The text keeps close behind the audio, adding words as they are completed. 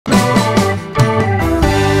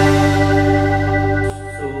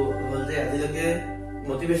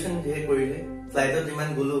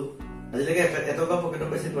গলো আজিলৈকে এটকা পকেটৰ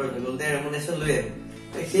পইচা খৰচ নগল তে ৰেমুনেশ্যন লৈ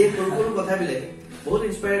সেই সৰু কথা বিলাকে বহুত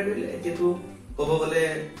ইনস্পায়াৰ কৰিলে কিন্তু ক'ব গ'লে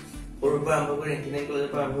সৰুৰ পৰা আৰম্ভ কৰি ইঞ্জিনিয়াৰিং কলেজৰ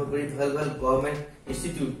পৰা আৰম্ভ কৰি ভাল গভৰ্ণমেণ্ট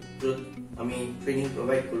ইনষ্টিটিউট য'ত আমি ট্ৰেইনিং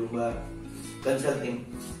প্ৰভাইড কৰোঁ বা কনচাল্টিং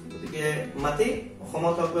গতিকে মাতি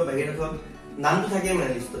অসমত হওক বা বাহিৰত হওক নামটো থাকে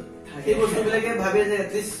মানে লিষ্টত সেই বস্তুবিলাকে ভাবে যে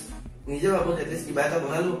এটলিষ্ট নিজে ভাবো যে এটলিষ্ট কিবা এটা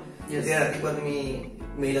বনালো যেতিয়া ৰাতিপুৱা তুমি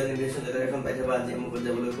মেইলত ইনভিটেশ্যন লেটাৰ এখন পাই যাবা আজি মোক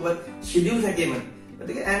যাবলৈ ক'ৰবাত শ্বিডিউল থাকে মানে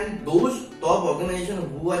গতিকে and those top organisation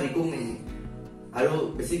who R ৰিকগনাইজিং আৰু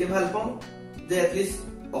বেছিকে ভাল পাওঁ যে এটলিষ্ট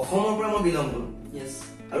অসমৰ পৰা মই বিলং কৰোঁ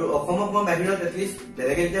আৰু অসমক মই বাহিৰত এটলিষ্ট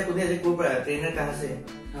বেলেগে যেতিয়া সোধে যে ক'ৰ পৰা ট্ৰেইনাৰ কাহ আছে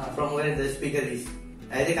ফ্ৰম ৱেৰ দ্য স্পীকাৰ ইজ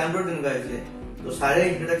আজি কামবোৰ তেনেকুৱা হৈছিলে তো ছাৰে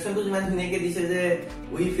ইন্ট্ৰডাকশ্যনটো যিমান ধুনীয়াকে দিছে যে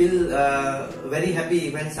উই feel very happy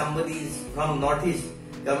when somebody is from north east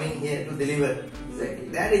coming here to deliver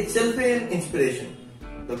that itself is an inspiration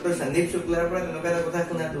doctor Sandeep শুক্লাৰ পৰা তেনেকুৱা এটা কথা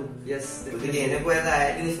শুনাটো গতিকে এনেকুৱা এটা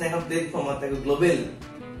আইআইটি নিচিনা এখন প্লেটফৰ্মত তাকো গ্ল'বেল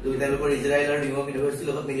তেওঁলোকৰ ইজৰাইলৰ নিউয়ৰ্ক ইউনিভাৰ্চিটিৰ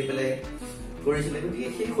লগত মিলি পেলাই কৰিছিলে গতিকে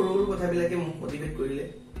সেই সৰু সৰু কথাবিলাকে মোক মটিভেট কৰিলে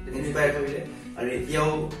ইনস্পায়াৰ কৰিলে আৰু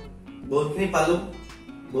এতিয়াও বহুতখিনি পালো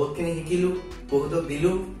বহুতখিনি শিকিলো বহুতক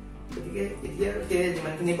দিলো গতিকে এতিয়া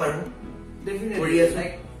যিমানখিনি পাৰো definitely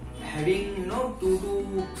like having two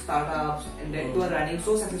startups and then two are running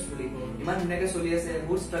so successfully iman dhunake choli ase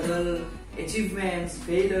good struggle achievements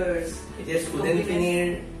failures student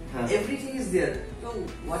everything is there so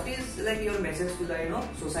what is like your message to the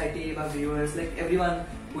society or viewers like everyone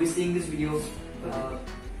who is seeing this video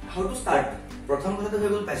how to start prothom kotha to hoy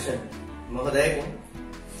gol passion মই সদায় কওঁ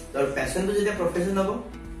তাৰ passionটো যেতিয়া profession হ'ব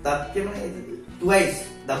তাতকে মানে twice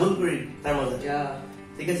double কৰি তাৰ মজা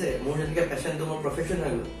ঠিক আছে মোৰ যেনেকৈ passionটো মোৰ profession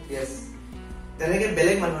হৈ গ'ল তেনেকে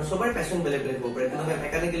বেলেগ মানুহৰ সবৰ passion বেলেগ বেলেগ হ'ব পাৰে কোনোবা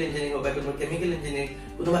মেকানিকেল ইঞ্জিনিয়াৰিং হ'ব পাৰে কোনোবা কেমিকেল ইঞ্জিনিয়াৰিং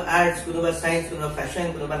কোনোবা আৰ্টছ কোনোবা সায়েন্স কোনোবা ফেশ্বন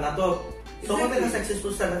কোনোবা নাটক সবতে এটা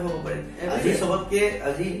সাকসেসফুল ষ্টাৰ্টআপ হ'ব পাৰে আজি সবতকে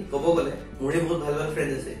আজি ক'ব গ'লে মোৰে বহুত ভাল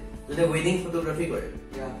ফ্ৰেণ্ড আছে যোনে ৱেডিং ফটোগ্ৰাফি কৰে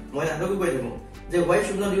মই নাটকো কৈ থাকোঁ যে why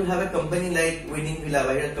should not you have a company like wedding villa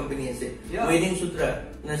বাহিৰত কোম্পানী আছে wedding sutra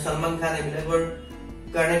নে সলমান খান এইবিলাকৰ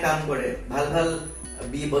কাৰণে কাম কৰে ভাল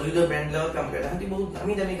বলিউডৰ ব্ৰেণ্ড লগত কাম কৰে তাহাঁতি বহুত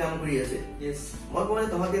দামী কাম কৰি আছে মই কওঁ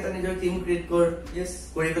তহঁতি এটা নিজৰ টিম ক্ৰিয়েট কৰ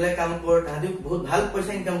কৰি পেলাই কাম কৰ তাহাঁতি বহুত ভাল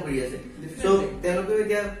পইচা ইনকাম কৰি আছে চ' তেওঁলোকে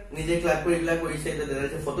এতিয়া নিজে ক্লাব কৰি পেলাই কৰিছে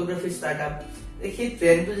ফটোগ্ৰাফি ষ্টাৰ্টআপ সেই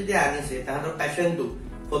ট্ৰেণ্ডটো যেতিয়া আনিছে তাহাঁতৰ পেশ্যনটো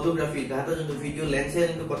ফটোগ্ৰাফি তাহাঁতৰ যোনটো ভিডিঅ' লেন্সে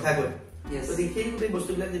যোনটো কথা কয় গতিকে সেই গোটেই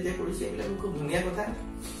বস্তুবিলাক যেতিয়া কৰিছে এইবিলাক খুব ধুনীয়া কথা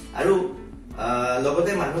আৰু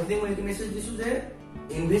লগতে মানুহখিনি মই এইটো মেছেজ দিছো যে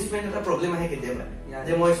ইনভেষ্টমেন্ট এটা প্ৰব্লেম আহে কেতিয়াবা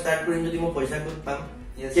যে মই ষ্টাৰ্ট কৰিম যদি মই পইচা ক'ত পাম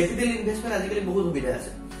কেপিটেল ইনভেষ্টমেন্ট আজিকালি বহুত সুবিধা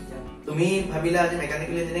আছে তুমি ভাবিলা আজি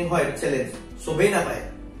মেকানিকেল ইঞ্জিনিয়াৰিং হয় চেলেঞ্জ চবেই নাপায়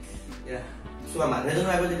চোৱা মানুহ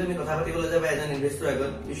এজনৰ আগত যদি তুমি কথা পাতিবলৈ যাবা এজন ইনভেষ্টৰ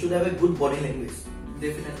আগত U should have a good body language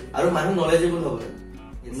আৰু মানুহ নলেজেবল হ'ব লাগে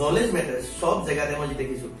নলেজ মেটাৰ্ছ সব জেগাতে মই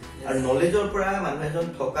দেখিছো আৰু নলেজৰ পৰা মানুহ এজন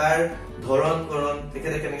থকাৰ ধৰণ কৰণ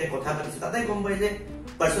তেখেতে কেনেকে কথা পাতিছে তাতে গম পাই যে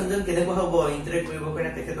পাৰ্চনজন কেনেকুৱা হ'ব ইণ্টাৰেক্ট কৰিব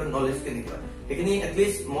কাৰণে তেখেতৰ নলেজ কেনেকুৱা সেইখিনি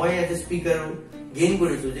এটলিষ্ট মই এজ এ স্পীকাৰ গেইন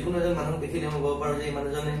কৰিছো যিকোনো এজন মানুহ দেখিলে মই ক'ব পাৰো যে এই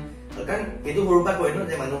মানুহজনে কাৰণ এইটো সৰুৰ পৰা কয় ন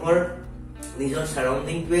যে মানুহৰ নিজৰ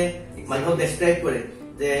চাৰাউণ্ডিংটোৱে মানুহক ডেছক্ৰাইব কৰে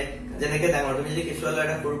যে যেনেকে ডাঙৰ তুমি যদি কেঁচুৱা ল'ৰা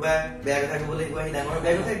এটা সৰুৰ পৰা বেয়া কথা ক'বলৈ শিকোৱা সি ডাঙৰ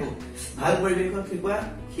বেয়া কথাই ক'ব ভাল পৰিৱেশত শিকোৱা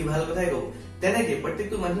সি ভাল কথাই ক'ব তেনেকে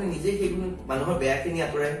প্ৰত্যেকটো মানুহে নিজে সেইখিনি মানুহৰ বেয়াখিনি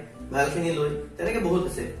আঁতৰাই ভালখিনি লৈ তেনেকে বহুত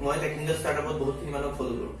আছে মই টেকনিকেল ষ্টাৰ্টআপত বহুতখিনি মানুহক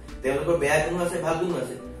ফ'ল' কৰোঁ তেওঁলোকৰ বেয়া গুণো আছে ভাল গুণো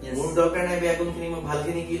আছে মোৰ দৰকাৰ নাই বেয়া গুণখিনি মই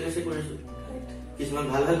ভালখিনি কি লৈছে কৰিছো কিছুমান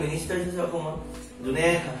ভাল মিনিষ্টাৰ্ছ আছে অসমত যোনে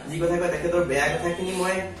যি কথা কয় তেখেতৰ বেয়া কথাখিনি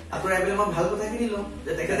মই আঁতৰাই পেলাই মই ভাল কথাখিনি লওঁ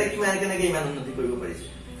যে তেখেতে কিমান কেনেকে ইমান উন্নতি কৰিব পাৰিছে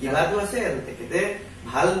কিবাটো আছে আৰু তেখেতে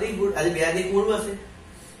ভাল দিশবোৰ আজি বেয়া দিশ মোৰো আছে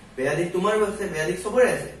বেয়া দিশ তোমাৰো আছে বেয়া দিশ চবৰে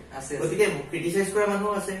আছে গতিকে ক্ৰিটিচাইজ কৰা মানুহ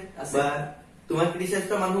আছে বা তোমাক ক্ৰিটিচাইজ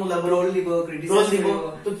কৰা মানুহ ওলাব ৰ'ল দিব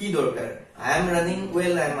তো কি দৰকাৰ I am running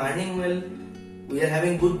well I am earning well we are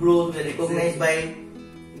having good growth we are recognised bye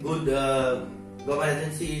good government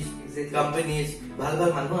agencies companies ভাল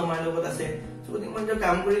মানুহ আমাৰ লগত আছে গতিকে মই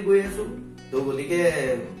কাম কৰি গৈ আছো তো গতিকে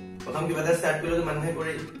প্ৰথম কিবা এটা ষ্টাৰ্ট কৰিলে মানুহে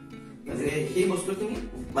কৰি সেই বস্তুখিনি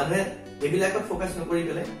মানুহে এইবিলাকত ফ'কাছ নকৰি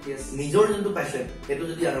পেলাই নিজৰ যোনটো পেশ্যন সেইটো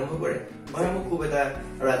যদি আৰম্ভ কৰে মই মোক খুব এটা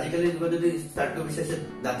আৰু আজিকালি যুগত যদি ষ্টাৰ্ট কৰিব বিচাৰিছে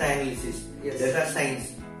ডাটা এনালিচিছ ডাটা চায়েন্স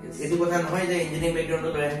এইটো কথা নহয় যে ইঞ্জিনিয়াৰিং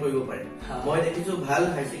বেকগ্ৰাউণ্ডৰ ল'ৰাই কৰিব পাৰে মই দেখিছো ভাল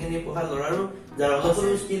হায়াৰ ছেকেণ্ডেৰী পঢ়া ল'ৰাৰো যাৰ অলপ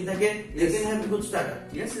অলপ স্কিল থাকে দে কেন হেভ গুড ষ্টাৰ্টআপ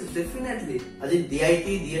ডেফিনেটলি আজি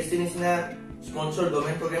ডিআইটি ডিএছটি নিচিনা স্পন্সৰ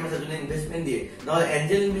গভৰ্ণমেণ্ট প্ৰগ্ৰাম আছে যোনে ইনভেষ্টমেণ্ট দিয়ে নহ'লে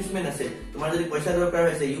এঞ্জেল ইনভেষ্টমেণ্ট আছে তোমাৰ যদি পইচা দৰকাৰ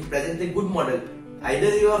হৈছে U present a good model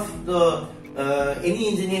আইদাৰ U of the any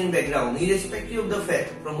engineering background, irrespective of the fact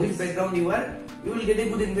from which background you are, you will get a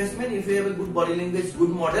good investment if you have a good body language, good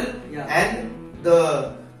model, and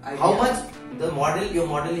the how much your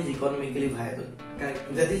model is economically viable.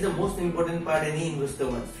 Correct. That is the most important part any investor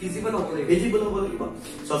wants. Feasible hobo lagibo.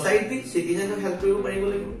 Society citizen help koribo paribo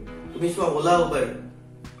lagibo. Tumi soa Ola Uber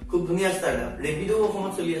খুব ধুনিয়া startup Rapido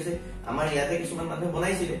অসমত চলি আছে আমাৰ ইয়াতে কিছুমান মানুহে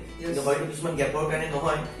বনাইছিলে কিন্তু হয়তো কিছুমান গ্যাপৰ কাৰণে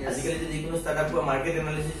নহয় আজিকালি যে যিকোনো স্টাৰ্টআপ বা market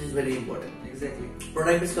analysis is very important exactly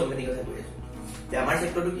product base company কথা কৈ আছো তে আমাৰ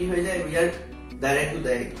সেক্টৰটো কি হৈ যায় we are direct two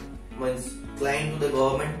direct means client to the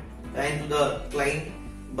government client to the client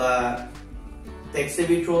বা tech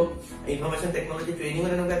savvy through information technology training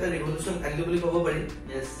or এনেকুৱা এটা ৰিভলিউশন আনিলে বুলি ক'ব পাৰি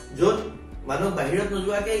yes য'ত মানুহ বাহিৰত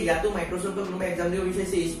নোযোৱাকে ইয়াতো মাইক্ৰোসফটৰ কোনোবা এক্সাম দিব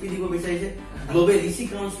বিচাৰিছে এইচপি দিব বিচাৰিছে গ্লোবেল ইসি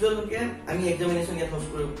কাউন্সিলৰলৈকে আমি এক্সামিনেশন ইয়াত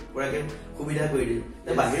হোষ্ট কৰাকে সুবিধা কৰি দিওঁ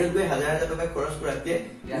তে বাহিৰত গৈ হাজাৰ হাজাৰ টকা খৰচ কৰাকে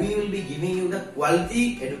we will be giving you the quality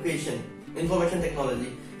education information technology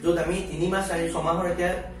য'ত আমি 3 মাহ 4 মাহৰ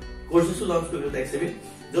এতিয়া কোৰ্সেস লঞ্চ কৰিলো টেক সেভি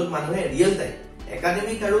য'ত মানুহে ৰিয়েল টাইম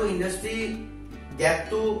একাডেমিক আৰু ইন্ডাষ্ট্ৰি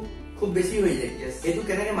গ্যাপটো খুব বেছি হৈ যায় এটো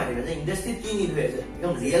কেনেকে মাৰিবা যে ইন্ডাষ্ট্ৰি কি নিড হৈ আছে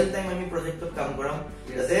একদম ৰিয়েল টাইম আমি প্ৰজেক্টত কাম কৰাম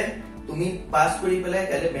যাতে তুমি পাস কৰি পেলাই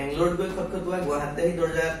কালে বেংগলোৰত গৈ খটখটোৱা গুৱাহাটী আহি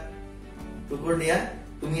দৰজা টুকুৰ দিয়া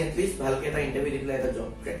তুমি এটলিষ্ট ভালকে এটা ইন্টাৰভিউ দিলে এটা জব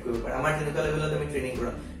ক্ৰেক কৰিব পাৰা আমাৰ তেনেকুৱা লেভেলত আমি ট্ৰেইনিং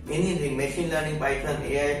কৰা anything machine learning Python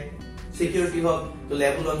AI security হক তো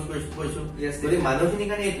লেভেল লঞ্চ কৰিছো যদি মানুহখিনি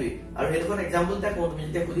কাৰণে এইটো আৰু হেডখন এক্সাম্পল এটা কোন তুমি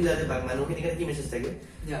যেতিয়া খুদিলা যে মানুহখিনি কাৰণে কি মেছেজ থাকে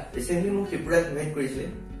ৰিসেন্টলি মোক ত্ৰিপুৰা ইনভাইট কৰিছিলে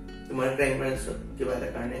তোমাৰ ক্ৰাইম ব্ৰাঞ্চ কিবা এটা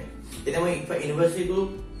কাৰণে এটা মই ইউনিভাৰ্চিটিটো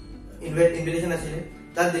ইনভিটেশন আছিল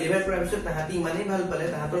তাত ডেলিভাৰ কৰাৰ পিছত তাহাঁতি ইমানেই ভাল পালে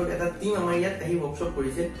তাহাঁতৰ এটা টিম আমাৰ ইয়াত আহি ওয়াৰ্কশ্বপ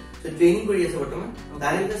কৰিছে সো ট্ৰেইনিং কৰি আছে বৰ্তমান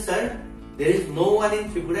তাৰে ভিতৰত sir there is no one in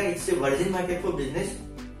Tripura it's a virgin market for business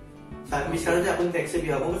sir বিচাৰ যে আপুনি টেক্সে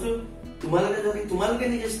বিহাব কৈছো তোমালোকে যদি তোমালোকে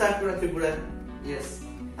নিজে স্টাৰ্ট কৰা Tripura yes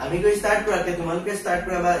আমি গৈ স্টাৰ্ট কৰাতে তোমালোকে স্টাৰ্ট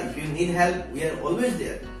কৰা বা if you need help we are always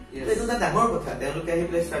there এইটো এটা ডাঙৰ কথা তেওঁলোকে আহি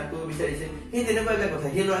প্লে স্টাৰ্ট কৰিব বিচাৰিছে এই তেনেকুৱা এটা কথা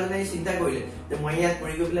সেই ল'ৰাজনে চিন্তা কৰিলে যে মই ইয়াত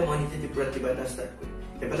কৰি গৈ পেলাই মই নিজে Tripura কিবা এটা স্টাৰ্ট কৰিম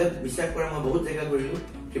এফালে বিশ্বাস কৰা মই বহুত জায়গা কৰিলো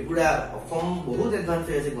Tripura অসম বহুত এডভান্স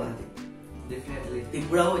হৈ আছে গুৱাহাটী ডেফিনেটলি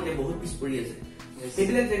Tripuraও এতিয়া বহুত পিছ পৰি আছে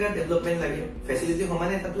সেইবিলাক জায়গা ডেভেলপমেন্ট লাগে ফেসিলিটি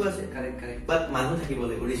সমানে তাতো আছে কাৰেক্ট বাট মানুহ থাকিব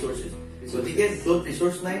লাগে ৰিসোৰ্সেস গতিকে য'ত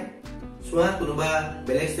ৰিসোৰ্স নাই সোৱা কোনোবা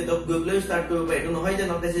বেলেগ ষ্টেটত গৈ পেলাই স্টাৰ্ট কৰিব পাৰে এইটো নহয় যে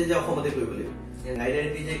নটেছে যে অসমতে কৰিব লাগিব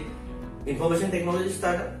আইডেন্টিটি যে information technology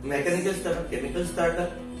স্টাৰ্টআপ mechanical স্টাৰ্টআপ chemical স্টাৰ্টআপ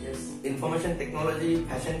information technology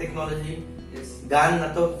fashion technology গান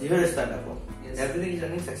নাটক যিহৰ স্টাৰ্টআপ everything is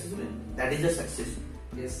running successfully that is a success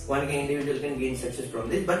yes one individual can gain success from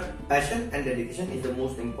this but passion and dedication is the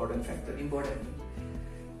most important factor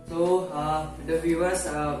so the viewers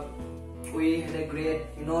we had a great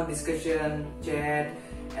discussion chat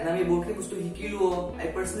and আমি বহুতখিনি বস্তু শিকিলো I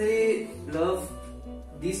personally love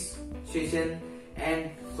this session and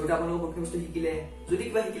যদি আপোনালোকে বহুতখিনি বস্তু শিকিলে যদি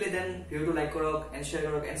কিবা শিকিলে then ভিডিওটো লাইক কৰক and share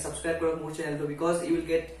কৰক and subscribe কৰক মোৰ চেনেলটো because you will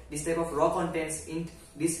get this type of raw contents in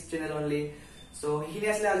this channel only so হিখিনি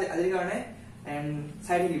আসলে আজিৰ কাৰণে and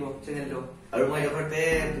চাই দিব চেনেলটো আৰু মই লগতে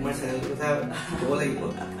তোমাৰ চেনেলটোৰ কথা ক'ব লাগিব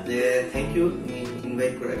যে থ্যাংক ইউ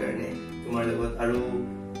ইনভাইট কৰাৰ কাৰণে তোমাৰ লগত আৰু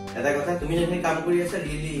এটা কথা তুমি যেনে কাম কৰি আছা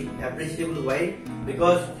ৰিয়েলি এপ্ৰিচিয়েবল হোৱাই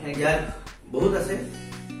বিকজ ইয়াৰ বহুত আছে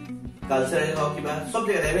কালচাৰেল হক কিবা সব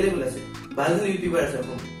জায়গা এভেইলেবল আছে ভাল ইউটিউবাৰ আছে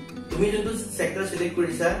তুমি যোনটো সেক্টৰ সিলেক্ট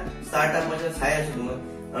কৰিছা ষ্টাৰ্টআপ মই চাই আছো তোমাক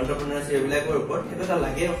এন্টাৰপ্ৰেনাৰশ্বিপ এইবিলাকৰ ওপৰত এটা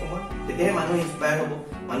লাগে অসমত তেতিয়াহে মানুহ ইনস্পায়াৰ হ'ব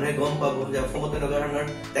মানুহে গম পাব যে অসমত এনেকুৱা ধৰণৰ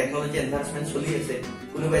টেকনলজি এডভান্সমেন্ট চলি আছে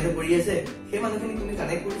কোনোবাইতো কৰি আছে সেই মানুহখিনি তুমি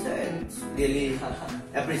কানেক্ট কৰিছা ৰিয়েলি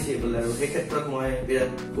এপ্ৰিচিয়েবল আৰু সেই ক্ষেত্ৰত মই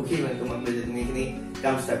বিৰাট সুখী মানে তোমাক যে তুমি এইখিনি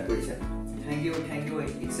কাম ষ্টাৰ্ট কৰিছা Thank you.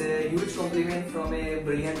 It's a huge compliment from a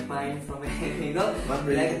brilliant mind, from a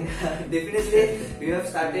like, definitely you have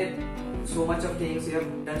started so much of things. You have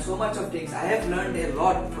done so much of things. I have learned a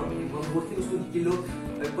lot from you.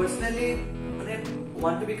 I personally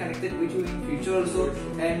want to be connected with you in future also,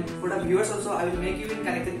 and for the viewers also, I will make you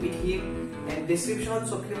connected with him. And description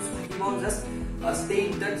also, just stay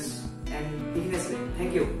in touch and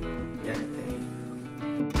thank you. Yeah,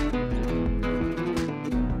 thank you.